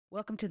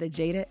Welcome to the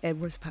Jada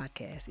Edwards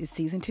podcast. It's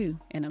season 2,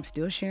 and I'm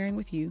still sharing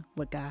with you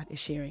what God is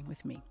sharing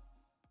with me.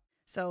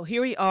 So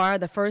here we are,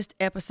 the first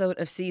episode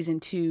of season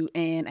 2,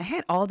 and I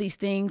had all these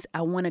things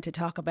I wanted to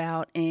talk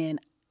about, and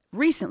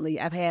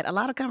recently, I've had a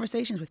lot of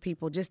conversations with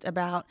people just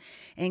about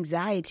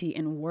anxiety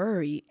and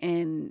worry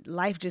and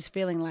life just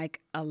feeling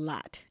like a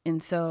lot.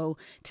 And so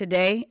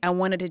today, I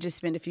wanted to just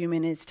spend a few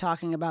minutes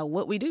talking about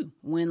what we do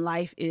when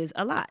life is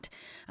a lot.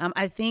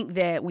 I think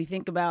that we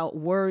think about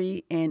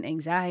worry and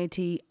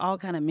anxiety, all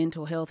kind of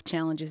mental health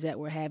challenges that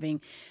we're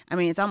having. I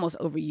mean, it's almost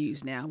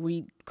overused now.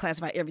 We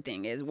classify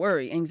everything as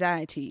worry,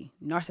 anxiety,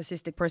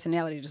 narcissistic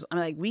personality. I'm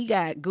like, we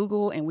got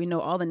Google and we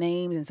know all the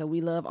names, and so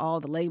we love all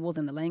the labels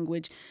and the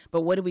language.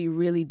 But what do we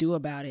really do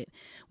about it?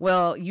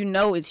 Well,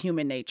 it's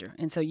human nature.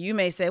 And so you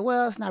may say,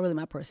 well, it's not really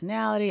my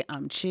personality.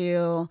 I'm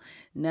chill.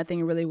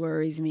 Nothing really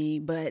worries me.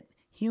 But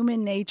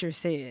human nature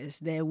says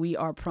that we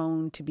are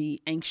prone to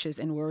be anxious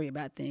and worry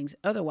about things.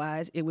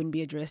 Otherwise, it wouldn't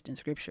be addressed in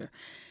Scripture.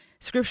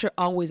 Scripture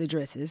always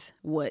addresses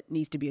what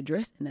needs to be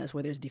addressed, and that's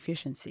where there's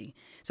deficiency.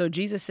 So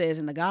Jesus says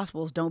in the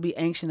Gospels, don't be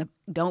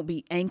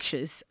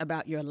anxious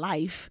about your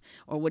life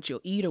or what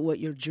you'll eat or what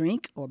you'll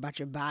drink or about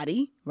your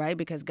body, right?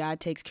 Because God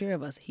takes care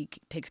of us. He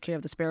takes care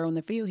of the sparrow in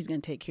the field. He's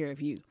going to take care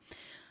of you.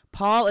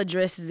 Paul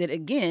addresses it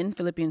again,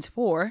 Philippians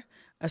 4,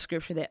 a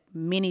scripture that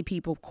many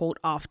people quote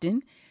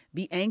often.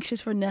 Be anxious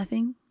for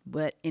nothing,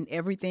 but in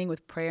everything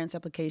with prayer and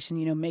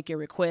supplication, make your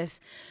requests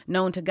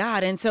known to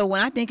God. And so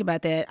when I think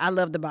about that, I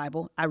love the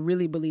Bible. I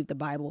really believe the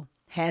Bible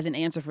has an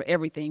answer for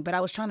everything. But I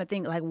was trying to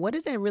think, what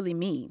does that really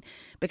mean?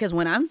 Because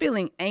when I'm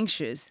feeling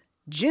anxious,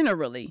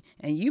 generally,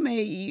 and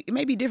it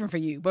may be different for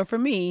you, but for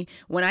me,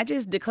 when I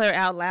just declare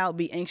out loud,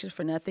 be anxious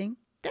for nothing,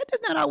 that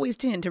does not always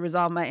tend to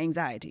resolve my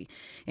anxiety.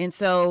 And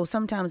so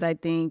sometimes I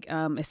think,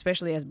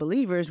 especially as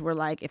believers, we're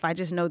like, if I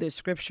just know this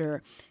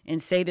scripture and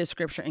say this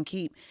scripture and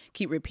keep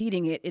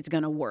repeating it, it's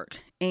going to work.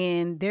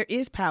 And there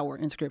is power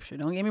in scripture.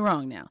 Don't get me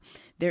wrong now.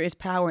 There is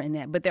power in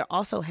that. But there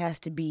also has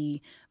to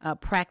be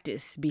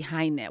practice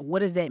behind that. What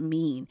does that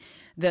mean?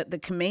 The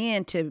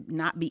command to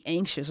not be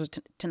anxious or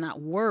to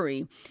not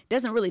worry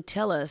doesn't really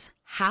tell us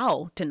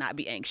how to not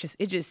be anxious.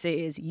 It just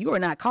says you are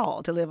not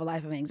called to live a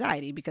life of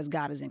anxiety because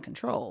God is in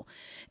control.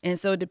 And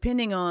so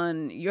depending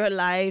on your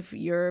life,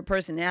 your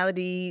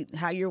personality,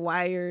 how you're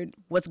wired,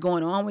 what's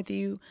going on with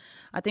you,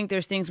 I think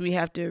there's things we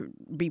have to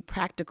be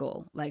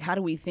practical. Like, how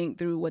do we think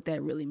through what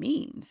that really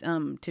means,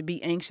 to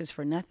be anxious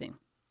for nothing?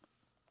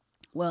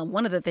 Well,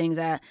 one of the things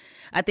I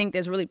think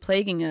that's really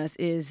plaguing us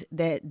is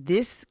that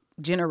this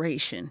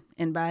generation,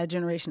 and by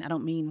generation, I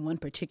don't mean one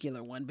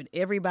particular one, but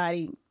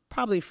everybody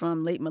probably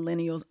from late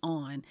millennials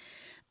on,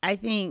 I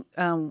think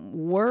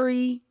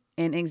worry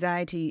and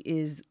anxiety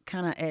is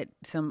kind of at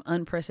some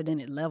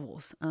unprecedented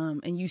levels.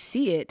 And you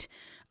see it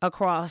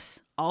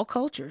across all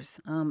cultures.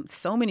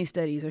 So many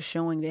studies are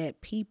showing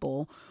that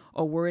people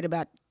are worried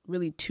about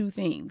really two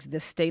things: the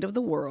state of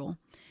the world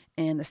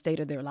and the state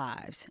of their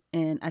lives.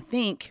 And I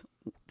think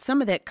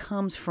some of that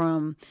comes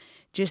from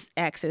just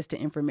access to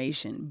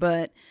information.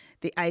 But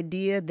the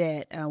idea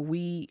that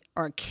we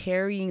are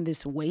carrying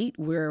this weight,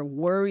 we're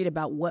worried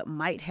about what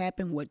might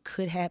happen, what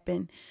could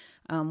happen.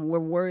 We're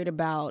worried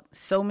about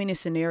so many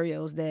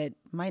scenarios that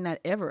might not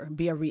ever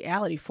be a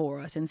reality for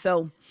us. And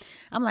so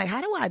I'm like,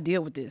 how do I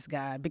deal with this,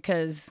 God?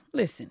 Because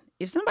listen,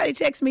 if somebody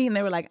texts me and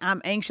they were like,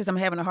 I'm anxious, I'm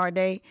having a hard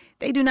day,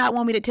 they do not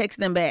want me to text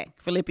them back.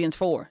 Philippians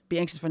 4, be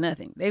anxious for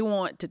nothing. They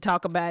want to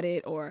talk about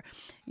it or,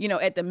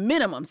 at the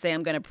minimum say,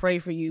 I'm going to pray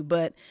for you.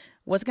 But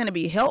what's going to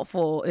be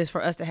helpful is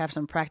for us to have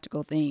some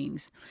practical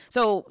things.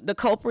 So the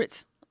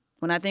culprits,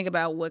 when I think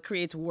about what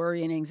creates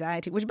worry and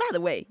anxiety, which, by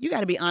the way, you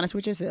got to be honest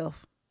with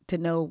yourself to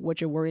know what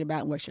you're worried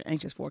about and what you're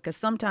anxious for. Because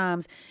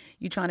sometimes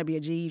you're trying to be a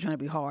G, you're trying to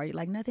be hard. You're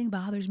like, nothing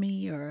bothers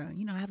me, or,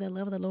 I have the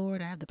love of the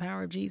Lord, I have the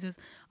power of Jesus.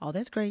 Oh,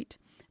 that's great.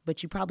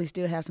 But you probably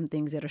still have some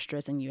things that are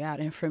stressing you out.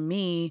 And for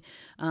me,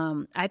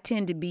 I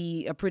tend to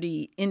be a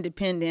pretty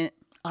independent,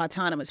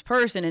 autonomous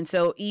person. And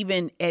so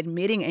even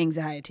admitting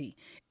anxiety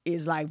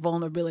is like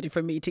vulnerability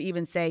for me, to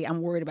even say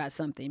I'm worried about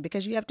something,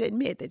 because you have to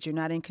admit that you're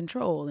not in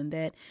control and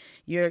that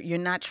you're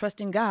not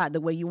trusting God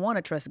the way you want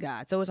to trust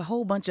God. So it's a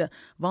whole bunch of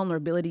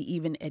vulnerability,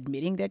 even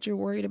admitting that you're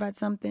worried about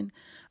something,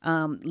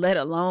 let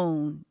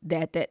alone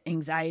that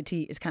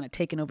anxiety is kind of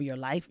taking over your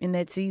life in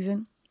that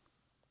season.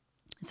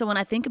 So when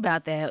I think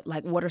about that,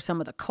 like, what are some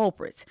of the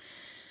culprits?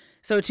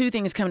 So two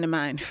things come to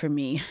mind for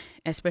me,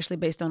 especially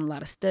based on a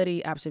lot of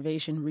study,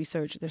 observation,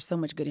 research. There's so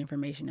much good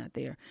information out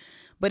there.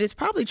 But it's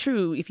probably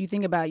true if you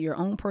think about your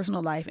own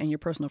personal life and your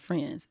personal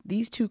friends.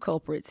 These two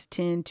culprits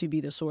tend to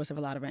be the source of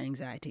a lot of our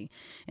anxiety.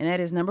 And that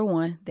is, number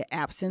one, the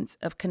absence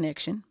of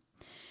connection.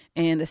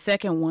 And the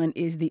second one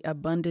is the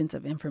abundance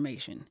of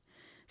information.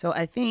 So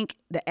I think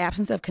the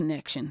absence of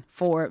connection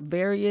for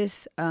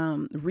various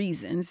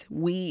reasons,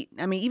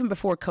 even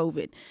before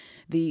COVID,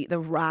 the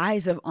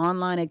rise of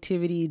online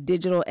activity,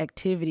 digital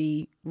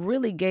activity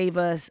really gave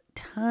us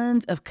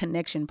tons of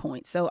connection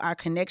points. So our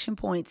connection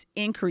points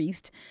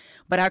increased,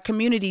 but our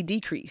community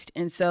decreased.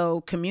 And so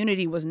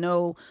community was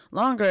no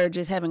longer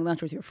just having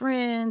lunch with your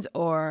friends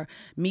or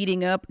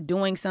meeting up,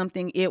 doing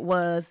something. It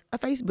was a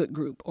Facebook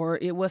group, or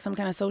it was some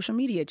kind of social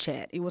media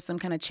chat. It was some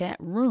kind of chat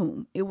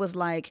room. It was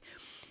like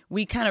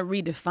we kind of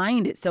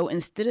redefined it. So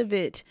instead of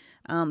it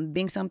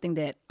being something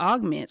that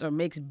augments or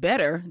makes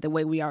better the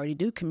way we already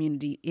do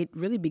community, it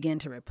really began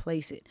to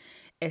replace it,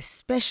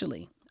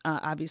 especially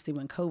obviously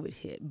when COVID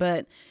hit.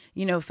 But,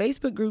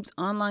 Facebook groups,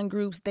 online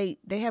groups, they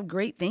have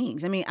great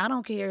things. I mean, I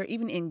don't care.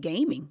 Even in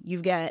gaming,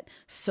 you've got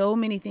so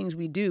many things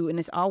we do. And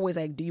it's always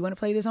like, do you want to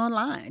play this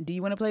online? Do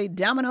you want to play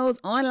dominoes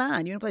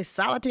online? Do you want to play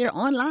solitaire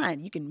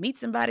online? You can meet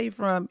somebody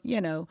from,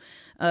 Ghana,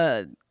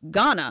 and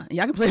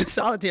y'all can play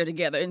solitaire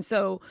together. And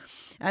so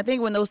I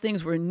think when those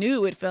things were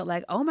new, it felt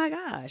like, oh my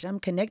gosh,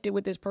 I'm connected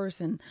with this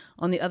person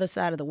on the other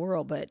side of the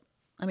world. But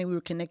we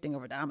were connecting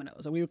over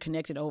dominoes, or we were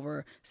connected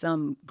over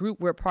some group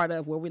we're part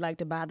of where we like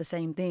to buy the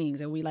same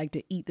things, or we like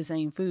to eat the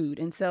same food.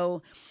 And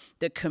so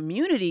the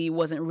community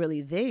wasn't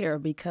really there,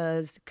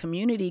 because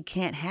community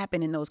can't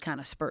happen in those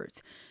kind of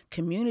spurts.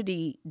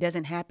 Community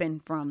doesn't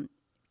happen from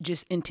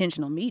just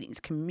intentional meetings.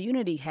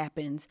 Community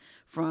happens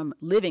from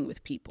living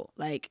with people,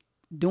 like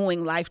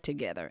doing life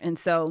together. And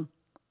so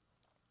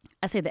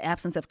I say the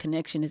absence of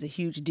connection is a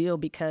huge deal,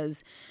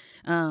 because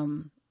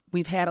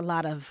we've had a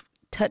lot of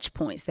touch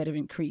points that have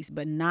increased,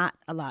 but not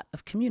a lot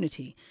of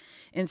community.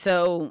 And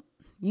so,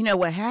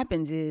 what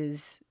happens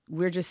is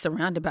we're just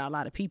surrounded by a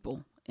lot of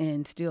people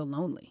and still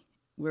lonely.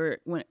 We're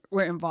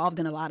involved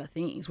in a lot of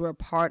things. We're a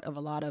part of a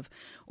lot of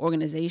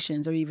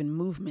organizations or even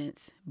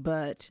movements,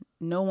 but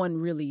no one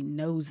really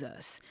knows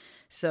us.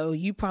 So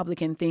you probably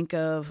can think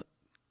of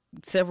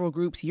several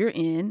groups you're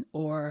in,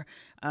 or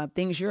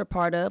things you're a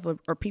part of,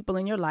 or people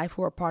in your life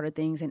who are part of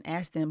things, and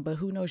ask them, but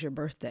who knows your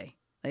birthday?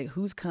 Like,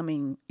 who's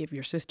coming if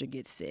your sister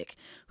gets sick?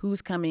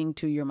 Who's coming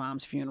to your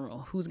mom's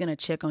funeral? Who's going to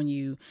check on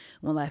you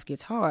when life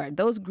gets hard?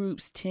 Those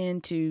groups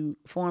tend to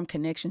form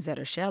connections that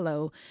are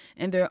shallow,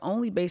 and they're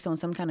only based on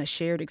some kind of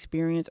shared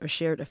experience or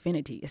shared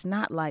affinity. It's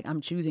not like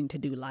I'm choosing to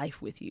do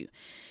life with you.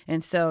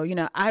 And so,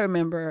 I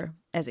remember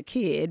as a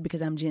kid,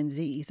 because I'm Gen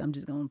Z, so I'm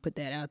just going to put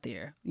that out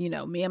there.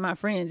 Me and my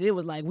friends, it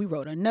was like we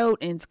wrote a note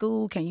in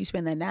school. Can you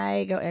spend the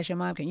night? Go ask your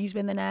mom, can you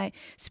spend the night?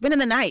 Spending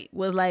the night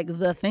was like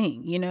the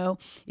thing,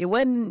 It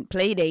wasn't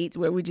play dates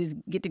where we just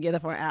get together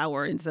for an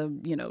hour in some,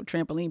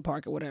 trampoline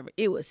park or whatever.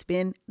 It was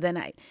spend the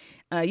night.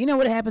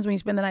 What happens when you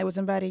spend the night with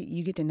somebody?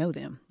 You get to know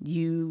them.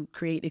 You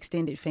create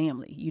extended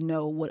family. You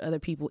know what other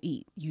people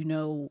eat. You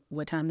know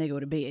what time they go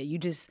to bed. You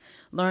just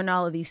learn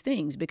all of these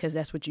things because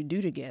that's what you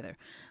do together.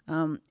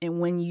 And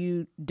when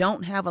you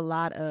don't have a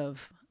lot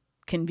of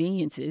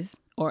conveniences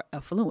or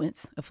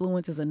affluence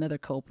is another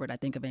culprit, I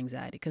think, of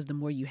anxiety, because the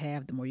more you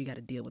have, the more you got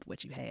to deal with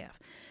what you have.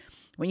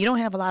 When you don't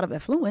have a lot of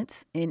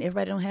affluence and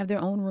everybody don't have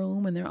their own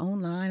room and their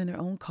own line and their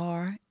own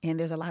car, and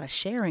there's a lot of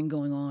sharing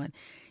going on,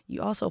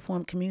 you also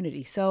form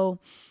community. So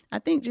I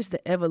think just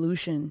the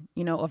evolution,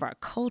 of our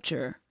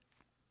culture,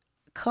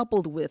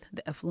 coupled with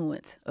the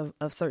affluence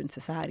of certain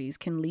societies,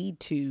 can lead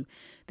to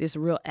this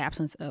real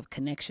absence of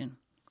connection.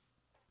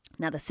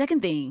 Now, the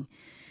second thing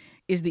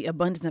is the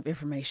abundance of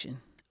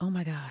information. Oh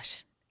my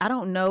gosh. I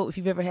don't know if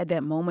you've ever had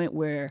that moment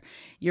where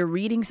you're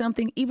reading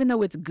something, even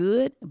though it's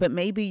good, but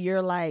maybe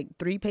you're like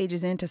 3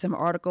 pages into some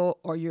article,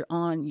 or you're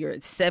on your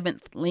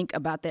 7th link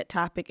about that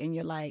topic, and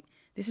you're like,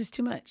 this is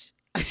too much.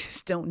 I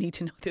just don't need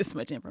to know this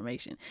much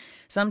information.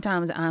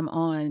 Sometimes I'm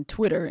on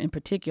Twitter in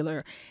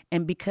particular,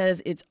 and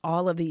because it's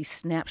all of these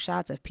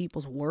snapshots of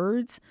people's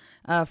words,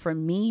 for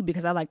me,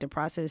 because I like to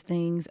process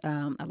things,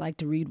 I like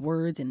to read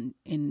words and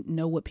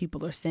know what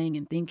people are saying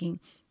and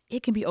thinking.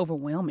 It can be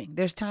overwhelming.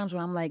 There's times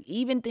where I'm like,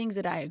 even things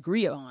that I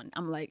agree on,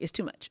 I'm like, it's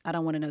too much. I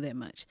don't want to know that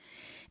much.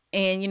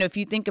 And, if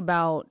you think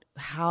about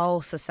how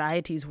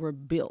societies were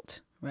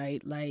built,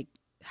 right? Like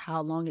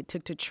how long it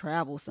took to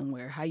travel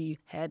somewhere, how you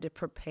had to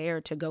prepare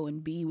to go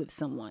and be with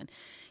someone.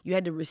 You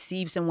had to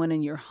receive someone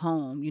in your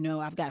home.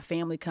 I've got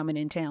family coming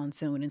in town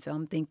soon. And so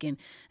I'm thinking,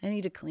 I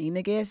need to clean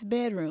the guest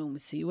bedroom,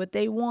 see what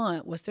they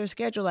want. What's their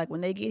schedule like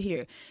when they get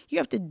here? You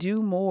have to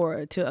do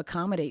more to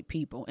accommodate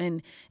people.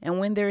 And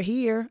when they're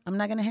here, I'm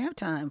not going to have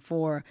time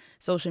for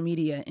social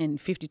media and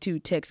 52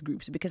 text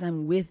groups, because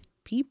I'm with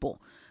people.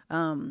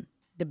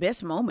 The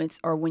best moments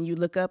are when you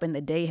look up and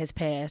the day has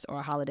passed or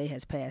a holiday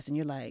has passed and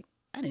you're like,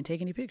 I didn't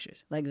take any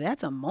pictures. Like,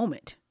 that's a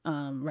moment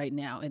right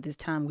now at this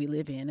time we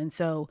live in. And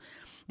so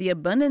the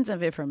abundance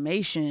of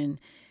information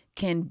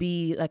can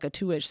be like a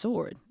two-edged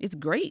sword. It's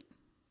great.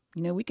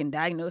 We can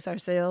diagnose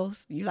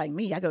ourselves. You like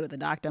me, I go to the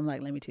doctor. I'm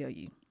like, let me tell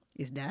you,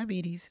 it's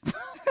diabetes.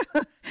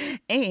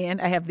 And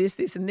I have this,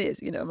 and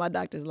this. My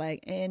doctor's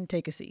like, and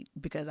take a seat,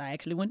 because I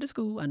actually went to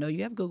school. I know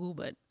you have Google,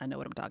 but I know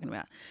what I'm talking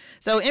about.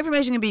 So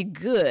information can be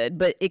good,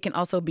 but it can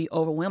also be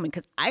overwhelming,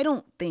 because I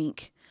don't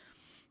think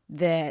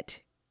that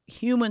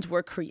humans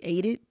were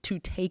created to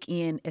take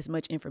in as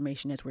much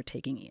information as we're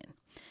taking in.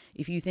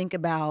 If you think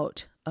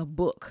about a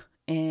book,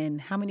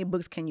 and how many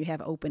books can you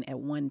have open at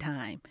one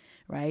time,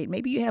 right?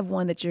 Maybe you have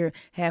one that you're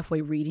halfway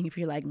reading. If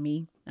you're like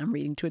me, I'm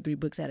reading 2 or 3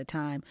 books at a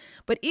time.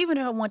 But even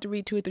if I want to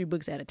read 2 or 3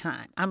 books at a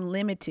time, I'm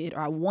limited, or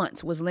I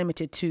once was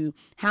limited to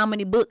how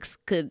many books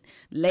could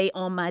lay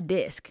on my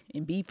desk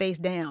and be face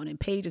down and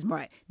pages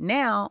marked.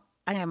 Now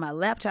I have my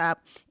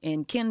laptop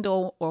and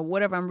Kindle or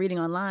whatever I'm reading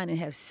online and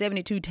have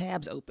 72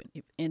 tabs open.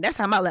 And that's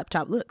how my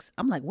laptop looks.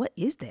 I'm like, what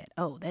is that?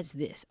 Oh, that's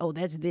this. Oh,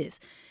 that's this.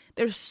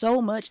 There's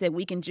so much that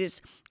we can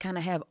just kind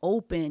of have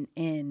open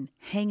and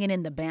hanging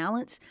in the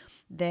balance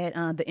that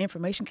the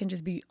information can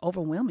just be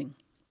overwhelming,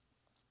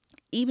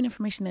 even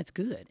information that's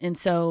good. And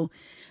so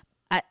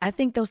I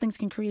think those things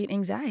can create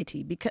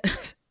anxiety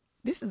because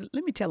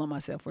let me tell on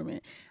myself for a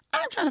minute.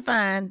 I'm trying to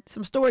find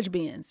some storage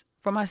bins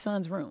for my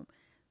son's room.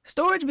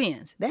 Storage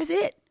bins. That's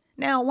it.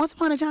 Now, once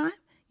upon a time,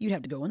 you'd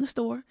have to go in the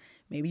store.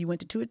 Maybe you went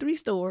to 2 or 3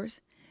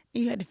 stores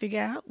and you had to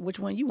figure out which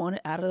one you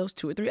wanted out of those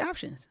 2 or 3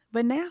 options.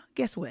 But now,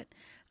 guess what?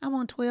 I'm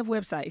on 12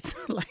 websites.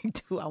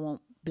 Like, do I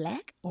want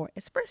black or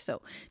espresso?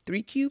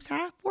 3 cubes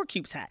high, 4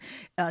 cubes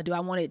high? Do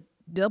I want it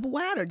double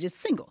wide or just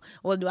single?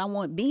 Or do I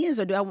want beans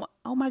or do I want,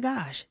 oh my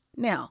gosh.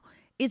 Now,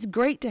 it's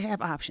great to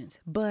have options,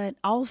 but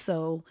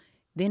also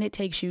then it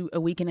takes you a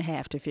week and a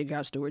half to figure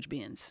out storage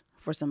bins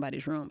for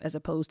somebody's room, as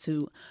opposed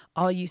to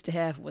all you used to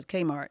have was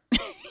Kmart.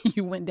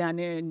 You went down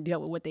there and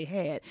dealt with what they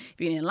had. If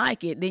you didn't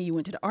like it, then you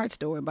went to the art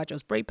store and bought your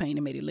spray paint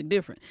and made it look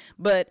different.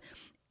 But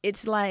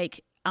it's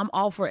like, I'm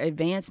all for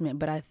advancement,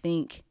 but I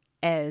think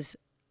as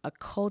a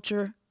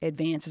culture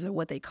advances, or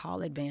what they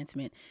call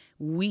advancement,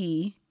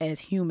 we as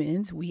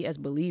humans, we as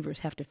believers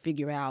have to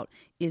figure out,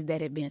 is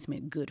that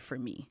advancement good for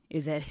me?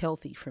 Is that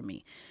healthy for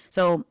me?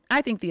 So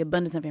I think the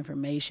abundance of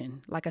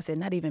information, like I said,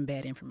 not even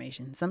bad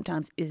information,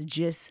 sometimes is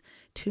just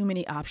too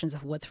many options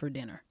of what's for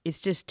dinner.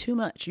 It's just too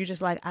much. You're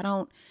just like,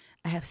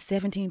 I have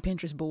 17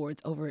 Pinterest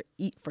boards for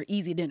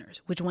easy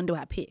dinners. Which one do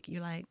I pick?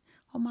 You're like,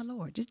 oh my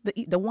Lord, just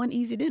the one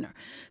easy dinner.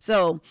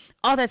 So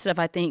all that stuff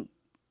I think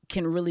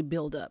can really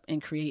build up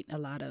and create a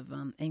lot of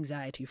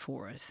anxiety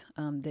for us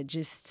that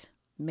just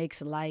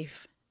makes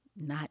life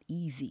not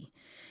easy.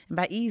 And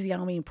by easy, I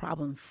don't mean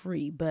problem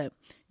free, but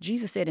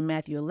Jesus said in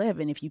Matthew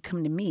 11, if you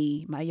come to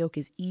me, my yoke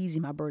is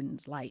easy, my burden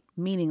is light.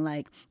 Meaning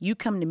like, you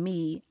come to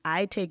me,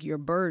 I take your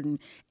burden.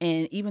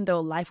 And even though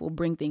life will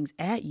bring things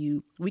at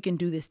you, we can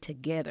do this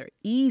together.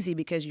 Easy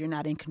because you're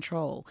not in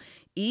control.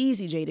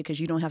 Easy, Jada, because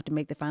you don't have to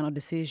make the final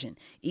decision.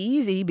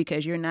 Easy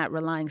because you're not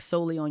relying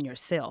solely on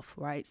yourself,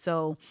 right?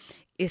 So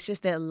it's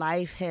just that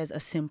life has a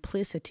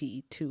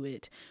simplicity to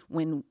it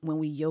when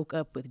we yoke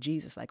up with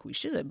Jesus like we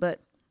should. But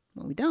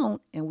when we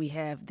don't, and we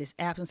have this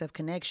absence of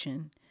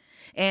connection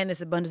and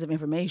this abundance of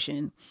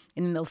information,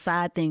 and then those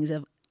side things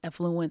of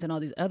affluence and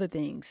all these other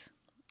things,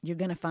 you're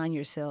going to find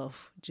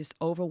yourself just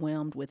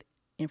overwhelmed with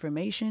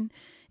information,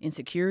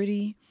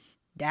 insecurity,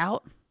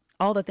 doubt,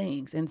 all the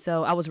things. And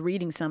so I was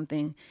reading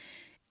something,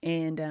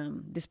 and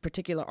this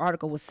particular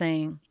article was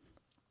saying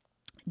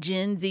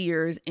Gen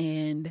Zers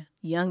and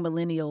young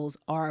millennials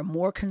are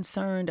more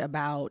concerned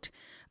about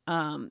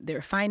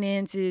their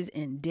finances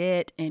and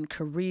debt and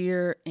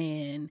career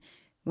and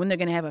when they're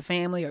going to have a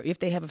family, or if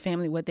they have a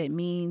family, what that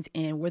means,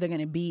 and where they're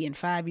going to be in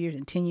 5 years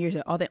and 10 years.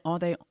 Are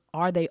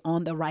they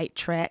on the right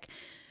track?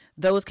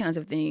 Those kinds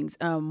of things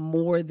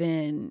more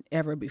than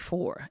ever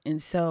before.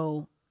 And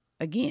so,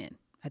 again,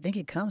 I think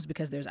it comes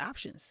because there's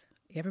options.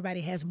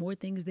 Everybody has more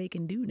things they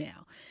can do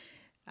now.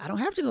 I don't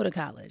have to go to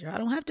college, or I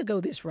don't have to go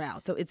this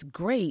route. So it's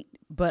great,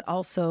 but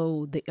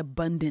also the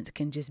abundance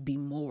can just be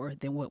more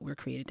than what we're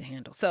created to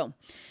handle. So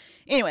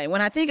anyway,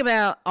 when I think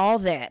about all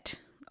that,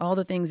 all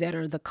the things that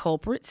are the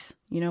culprits,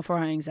 for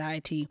our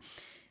anxiety,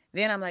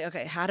 then I'm like,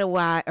 okay, how do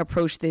I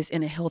approach this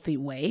in a healthy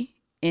way?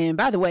 And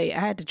by the way, I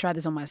had to try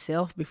this on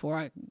myself before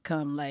I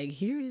come like,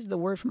 here is the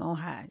word from on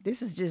high.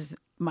 This is just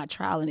my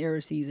trial and error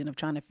season of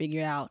trying to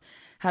figure out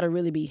how to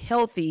really be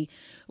healthy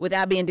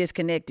without being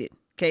disconnected.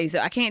 Okay, so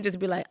I can't just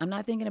be like, I'm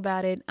not thinking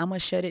about it, I'm going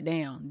to shut it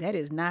down. That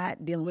is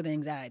not dealing with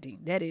anxiety.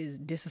 That is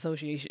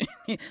disassociation.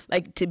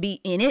 Like, to be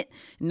in it,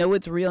 know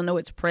it's real, know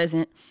it's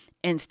present,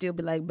 and still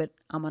be like, but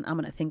I'm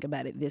going to think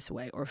about it this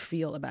way or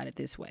feel about it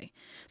this way.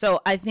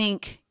 So I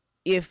think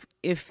if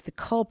the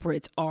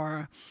culprits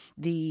are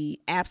the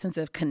absence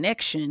of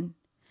connection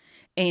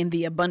and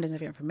the abundance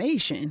of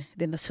information,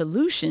 then the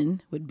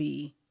solution would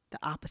be the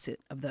opposite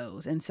of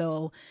those. And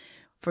so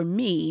for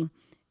me,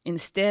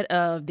 instead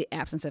of the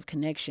absence of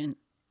connection,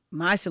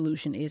 my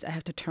solution is I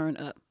have to turn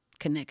up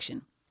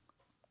connection.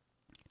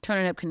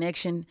 Turning up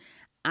connection.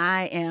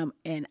 I am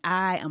an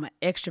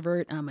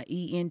extrovert. I'm an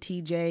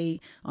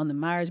ENTJ on the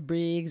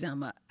Myers-Briggs.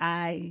 I'm a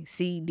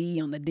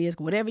ICD on the DISC,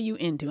 whatever you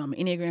into. I'm an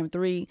Enneagram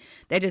 3.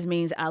 That just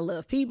means I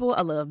love people.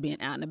 I love being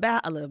out and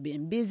about. I love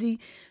being busy.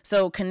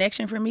 So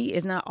connection for me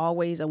is not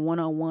always a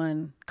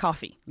one-on-one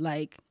coffee.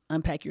 Like,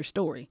 unpack your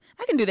story.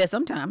 I can do that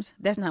sometimes.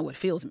 That's not what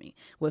fills me.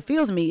 What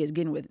fills me is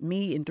getting with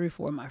me and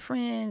 3-4 of my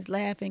friends,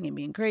 laughing and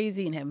being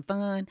crazy and having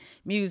fun,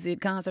 music,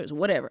 concerts,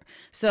 whatever.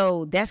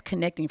 So that's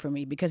connecting for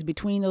me, because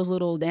between those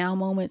little down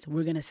moments,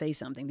 we're going to say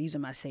something. These are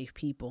my safe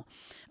people.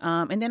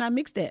 And then I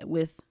mix that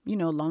with,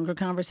 longer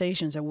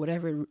conversations or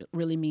whatever it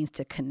really means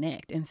to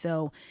connect. And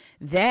so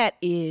that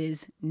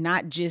is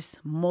not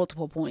just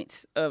multiple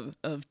points of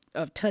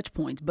touch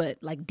points, but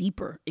like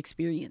deeper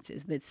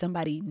experiences that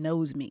somebody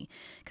knows me.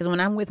 Because when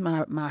I'm with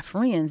my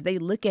friends, they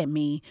look at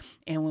me,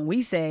 and when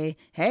we say,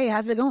 hey,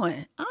 how's it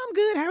going? I'm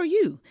good. How are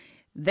you?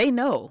 They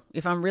know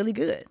if I'm really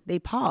good. They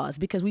pause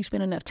because we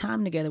spend enough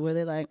time together where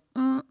they're like,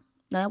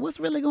 now what's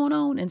really going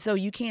on? And so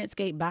you can't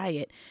skate by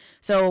it.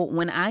 So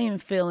when I am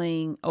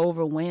feeling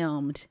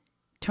overwhelmed,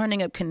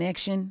 turning up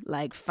connection,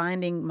 like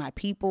finding my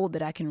people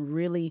that I can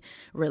really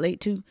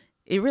relate to,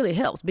 it really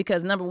helps,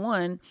 because number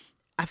one,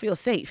 I feel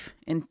safe.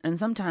 And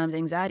sometimes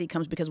anxiety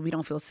comes because we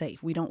don't feel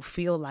safe. We don't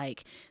feel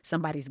like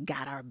somebody's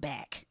got our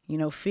back.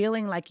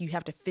 Feeling like you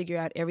have to figure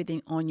out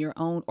everything on your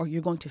own or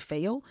you're going to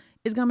fail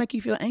is going to make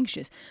you feel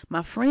anxious.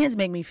 My friends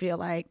make me feel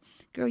like,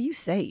 girl, you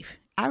safe.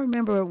 I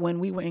remember when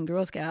we were in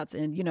Girl Scouts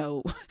and,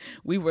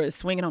 we were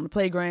swinging on the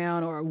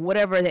playground or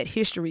whatever that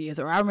history is,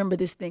 or I remember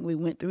this thing we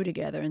went through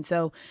together. And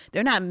so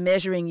they're not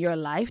measuring your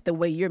life the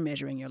way you're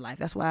measuring your life.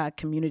 That's why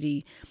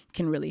community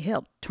can really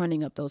help,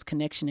 turning up those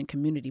connection and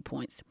community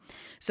points.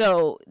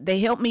 So they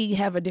help me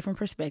have a different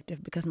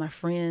perspective, because my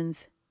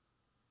friends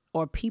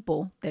or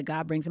people that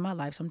God brings in my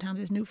life, sometimes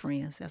it's new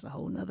friends. That's a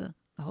whole nother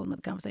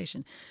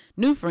conversation.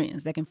 New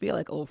friends that can feel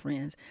like old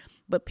friends,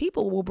 but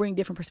people will bring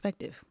different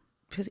perspective.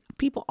 Because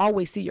people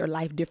always see your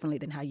life differently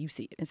than how you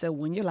see it. And so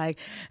when you're like,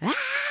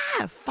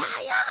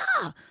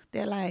 fire,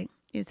 they're like,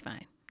 it's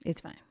fine. It's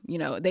fine.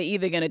 They're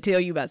either going to tell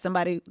you about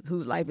somebody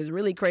whose life is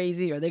really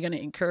crazy, or they're going to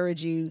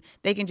encourage you.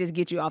 They can just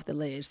get you off the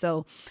ledge.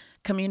 So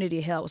community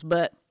helps.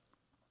 But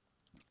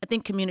I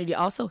think community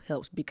also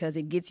helps because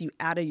it gets you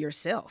out of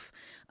yourself.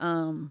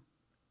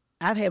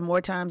 I've had more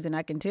times than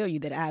I can tell you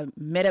that I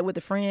met up with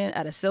a friend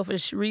out of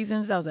selfish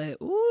reasons. I was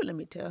like, ooh, let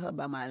me tell her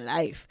about my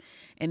life.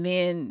 And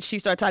then she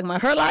started talking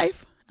about her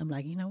life. I'm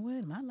like, you know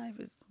what? My life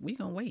we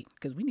going to wait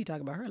because we need to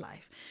talk about her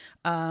life.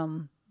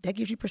 That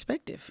gives you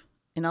perspective.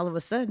 And all of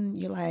a sudden,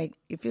 you're like,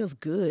 it feels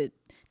good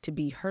to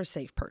be her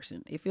safe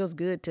person. It feels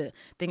good to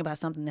think about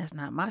something that's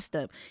not my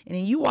stuff. And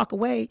then you walk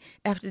away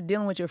after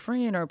dealing with your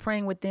friend or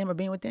praying with them or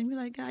being with them. You're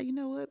like, God, you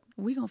know what?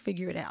 We're going to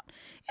figure it out.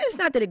 And it's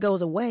not that it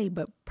goes away,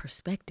 but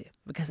perspective,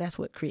 because that's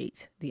what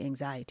creates the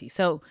anxiety.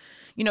 So,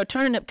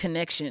 turning up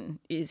connection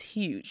is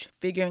huge.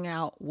 Figuring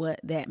out what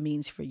that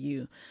means for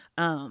you.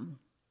 And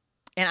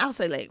I'll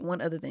say like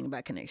one other thing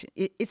about connection.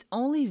 It's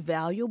only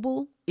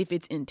valuable if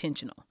it's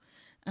intentional.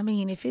 I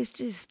mean, if it's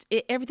just,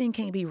 everything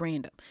can't be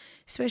random,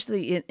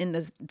 especially in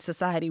the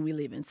society we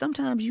live in.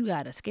 Sometimes you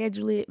got to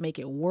schedule it, make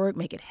it work,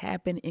 make it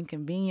happen,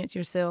 inconvenience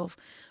yourself.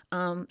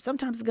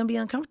 Sometimes it's going to be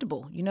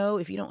uncomfortable.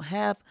 If you don't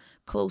have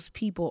close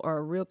people or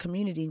a real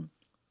community,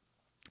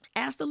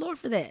 ask the Lord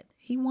for that.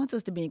 He wants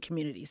us to be in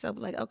community. So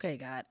like, okay,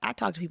 God, I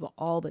talk to people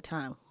all the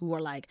time who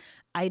are like,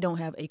 I don't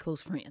have a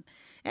close friend.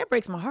 That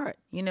breaks my heart,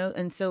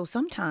 And so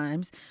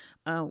sometimes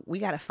we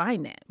got to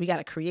find that. We got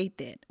to create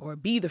that or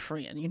be the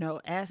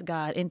friend, ask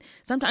God. And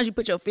sometimes you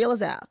put your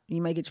feelers out.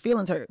 You may get your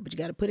feelings hurt, but you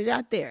got to put it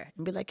out there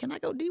and be like, can I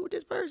go deal with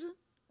this person?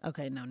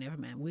 Okay, no, never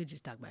mind. We'll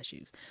just talk about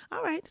shoes.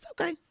 All right, it's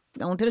okay.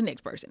 Go on to the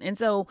next person. And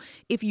so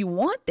if you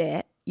want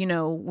that,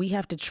 we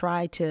have to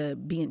try to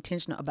be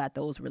intentional about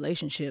those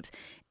relationships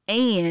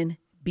and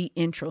be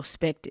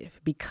introspective,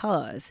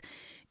 because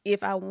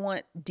if I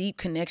want deep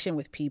connection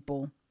with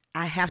people,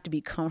 I have to be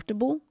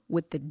comfortable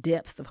with the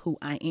depths of who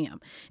I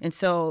am. And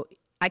so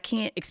I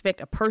can't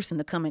expect a person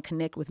to come and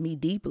connect with me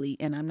deeply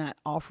and I'm not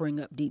offering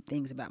up deep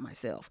things about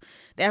myself.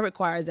 That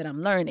requires that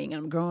I'm learning,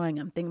 I'm growing,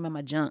 I'm thinking about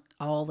my junk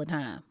all the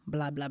time,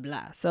 blah, blah,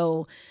 blah.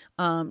 So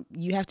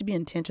you have to be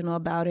intentional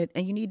about it,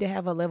 and you need to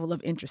have a level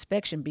of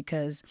introspection,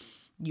 because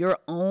your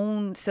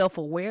own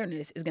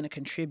self-awareness is going to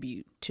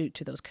contribute to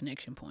those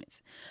connection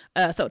points.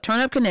 So turn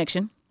up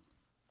connection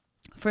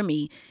for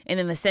me. And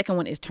then the second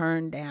one is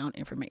turn down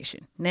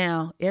information.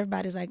 Now,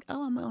 everybody's like,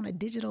 oh, I'm on a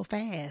digital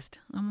fast.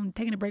 I'm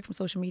taking a break from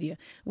social media,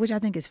 which I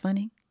think is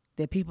funny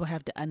that people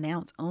have to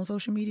announce on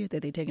social media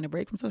that they're taking a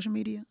break from social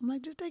media. I'm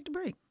like, just take the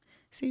break.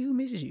 See who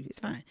misses you. It's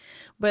fine.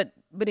 But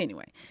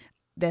anyway,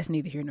 that's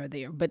neither here nor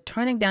there. But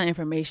turning down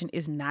information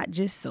is not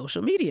just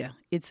social media.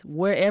 It's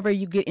wherever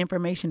you get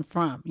information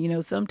from.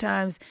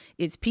 Sometimes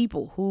it's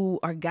people who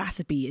are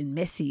gossipy and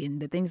messy,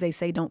 and the things they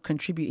say don't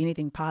contribute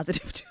anything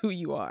positive to who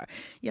you are.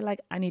 You're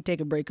like, I need to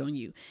take a break on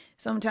you.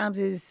 Sometimes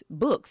it's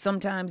books.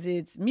 Sometimes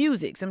it's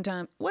music.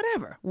 Sometimes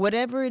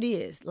whatever it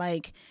is,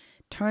 like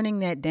turning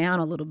that down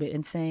a little bit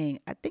and saying,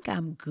 I think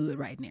I'm good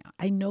right now.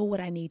 I know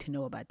what I need to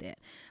know about that.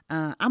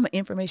 I'm an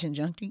information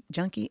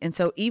junkie. And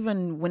so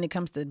even when it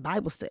comes to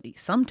Bible study,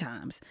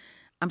 sometimes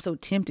I'm so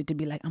tempted to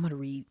be like, I'm going to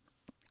read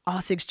all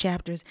 6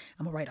 chapters.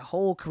 I'm going to write a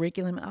whole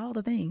curriculum and all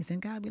the things.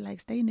 And God be like,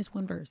 stay in this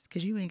one verse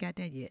because you ain't got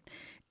that yet.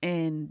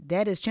 And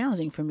that is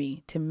challenging for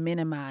me to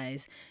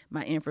minimize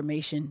my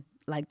information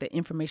like the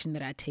information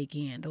that I take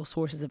in, those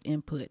sources of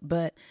input.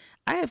 But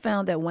I have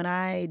found that when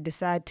I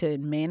decide to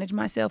manage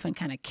myself and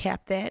kind of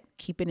cap that,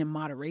 keep it in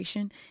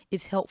moderation,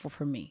 it's helpful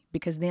for me,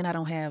 because then I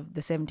don't have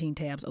the 17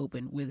 tabs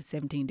open with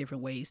 17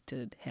 different ways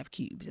to have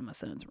cubes in my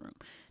son's room.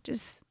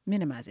 Just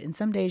minimize it. And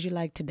some days you're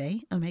like,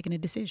 today I'm making a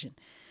decision.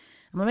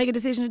 I'm going to make a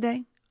decision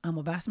today. I'm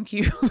going to buy some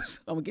cubes.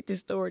 I'm going to get this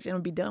storage and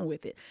I'm going to be done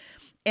with it.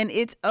 And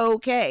it's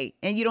okay.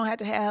 And you don't have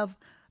to have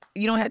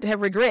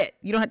regret.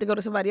 You don't have to go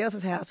to somebody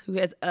else's house who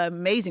has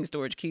amazing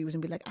storage cubes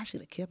and be like, I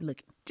should have kept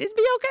looking. Just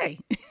be okay.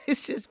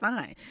 It's just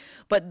fine.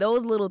 But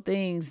those little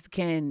things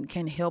can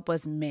help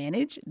us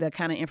manage the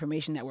kind of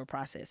information that we're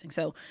processing.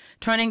 So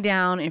turning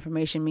down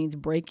information means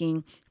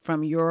breaking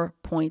from your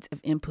points of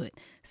input.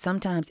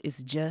 Sometimes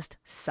it's just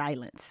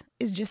silence.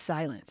 It's just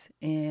silence.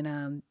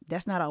 And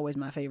that's not always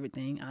my favorite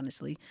thing,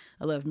 honestly.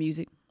 I love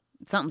music.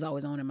 Something's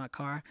always on in my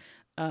car.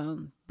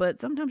 But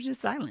sometimes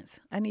just silence.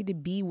 I need to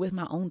be with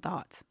my own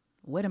thoughts.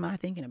 What am I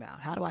thinking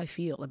about? How do I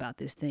feel about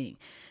this thing?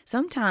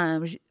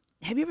 Sometimes,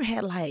 have you ever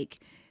had like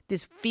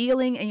this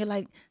feeling and you're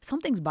like,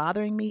 something's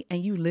bothering me,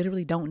 and you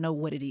literally don't know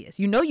what it is?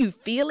 You know, you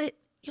feel it.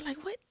 You're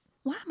like, what?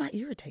 Why am I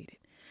irritated?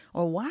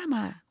 Or why am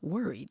I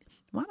worried?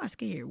 Why am I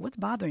scared? What's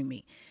bothering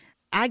me?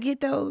 I get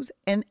those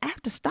and I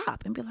have to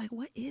stop and be like,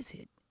 what is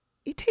it?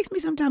 It takes me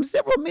sometimes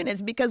several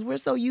minutes because we're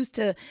so used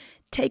to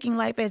taking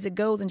life as it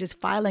goes and just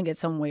filing it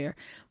somewhere.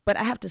 But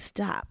I have to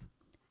stop,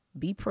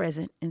 be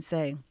present, and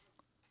say,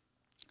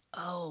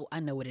 oh, I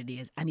know what it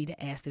is. I need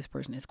to ask this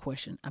person this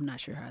question. I'm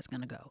not sure how it's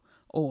going to go.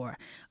 Or,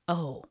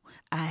 oh,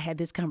 I had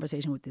this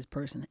conversation with this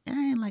person and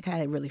I didn't like how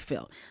it really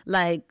felt.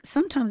 Like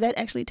sometimes that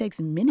actually takes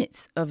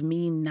minutes of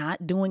me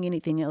not doing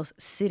anything else,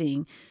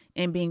 sitting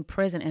and being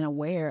present and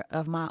aware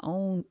of my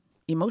own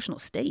emotional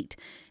state.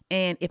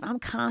 And if I'm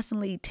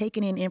constantly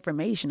taking in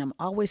information, I'm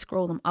always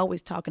scrolling, I'm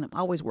always talking, I'm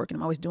always working,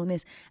 I'm always doing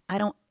this, I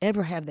don't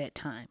ever have that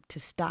time to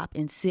stop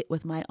and sit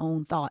with my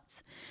own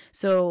thoughts.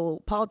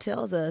 So Paul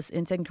tells us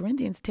in 2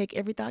 Corinthians, take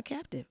every thought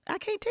captive. I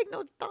can't take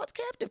no thoughts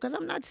captive because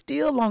I'm not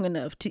still long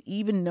enough to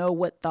even know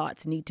what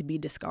thoughts need to be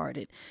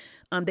discarded.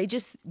 They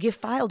just get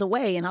filed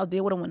away and I'll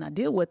deal with them when I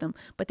deal with them.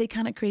 But they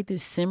kind of create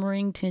this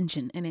simmering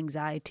tension and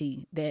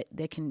anxiety that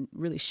can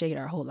really shade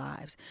our whole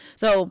lives.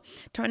 So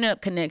turning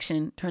up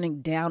connection,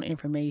 turning down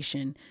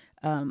information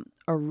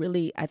are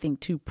really, I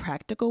think, two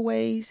practical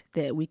ways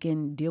that we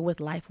can deal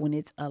with life when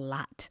it's a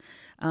lot.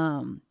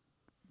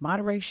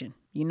 Moderation,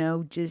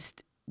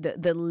 just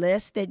the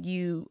less that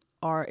you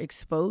are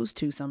exposed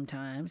to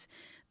sometimes,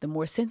 the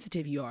more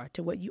sensitive you are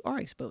to what you are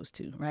exposed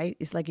to, right?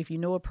 It's like if you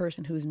know a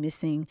person who's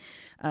missing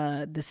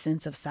the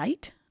sense of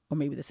sight or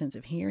maybe the sense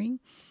of hearing,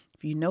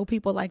 if you know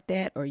people like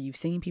that or you've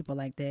seen people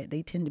like that,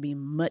 they tend to be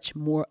much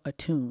more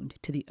attuned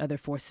to the other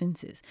four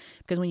senses.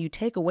 Because when you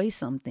take away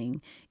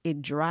something,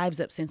 it drives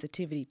up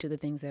sensitivity to the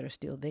things that are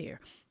still there.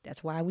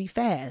 That's why we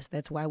fast.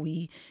 That's why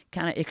we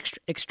kind of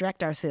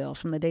extract ourselves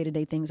from the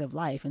day-to-day things of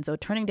life. And so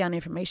turning down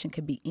information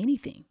could be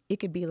anything. It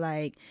could be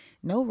like,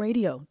 no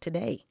radio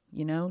today,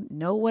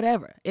 no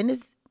whatever. And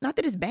it's not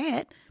that it's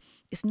bad.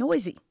 It's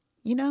noisy.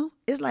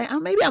 It's like,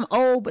 maybe I'm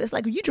old, but it's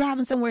like when you're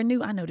driving somewhere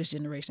new, I know this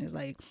generation is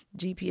like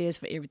GPS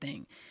for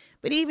everything.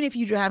 But even if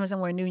you're driving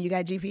somewhere new and you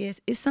got GPS,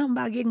 it's something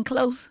about getting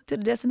close to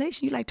the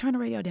destination. You like, turn the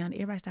radio down.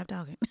 Everybody stop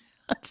talking.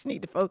 I just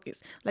need to focus.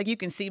 Like you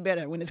can see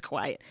better when it's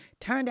quiet.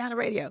 Turn down the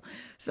radio.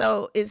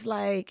 So it's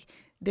like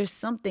there's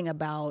something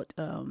about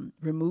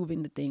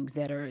removing the things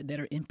that are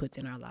inputs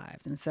in our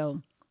lives. And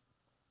so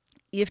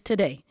if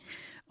today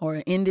or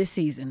in this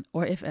season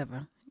or if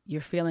ever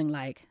you're feeling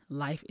like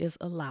life is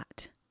a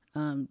lot,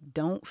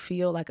 don't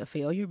feel like a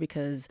failure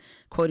because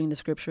quoting the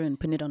scripture and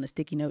putting it on a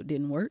sticky note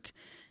didn't work.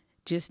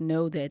 Just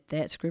know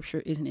that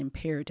scripture is an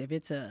imperative.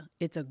 It's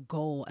a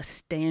goal, a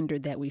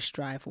standard that we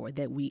strive for,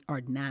 that we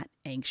are not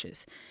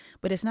anxious.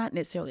 But it's not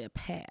necessarily a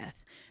path.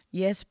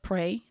 Yes,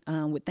 pray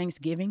with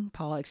thanksgiving.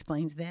 Paul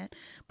explains that.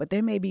 But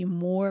there may be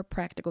more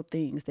practical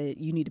things that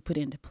you need to put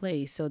into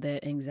place so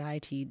that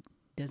anxiety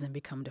doesn't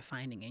become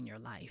defining in your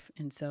life.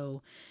 And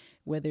so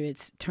whether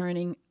it's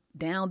turning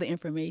down the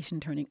information,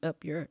 turning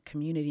up your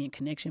community and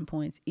connection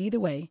points, either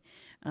way,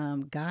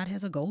 God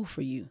has a goal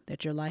for you,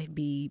 that your life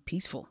be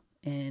peaceful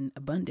and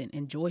abundant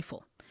and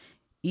joyful,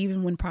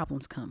 even when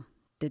problems come,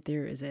 that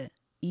there is a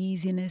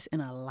easiness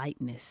and a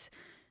lightness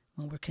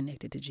when we're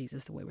connected to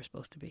Jesus the way we're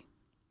supposed to be.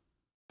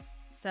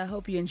 So I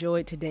hope you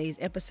enjoyed today's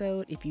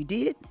episode. If you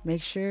did,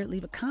 make sure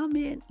leave a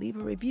comment, leave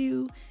a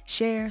review,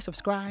 share,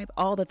 subscribe,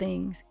 all the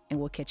things,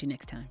 and we'll catch you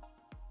next time.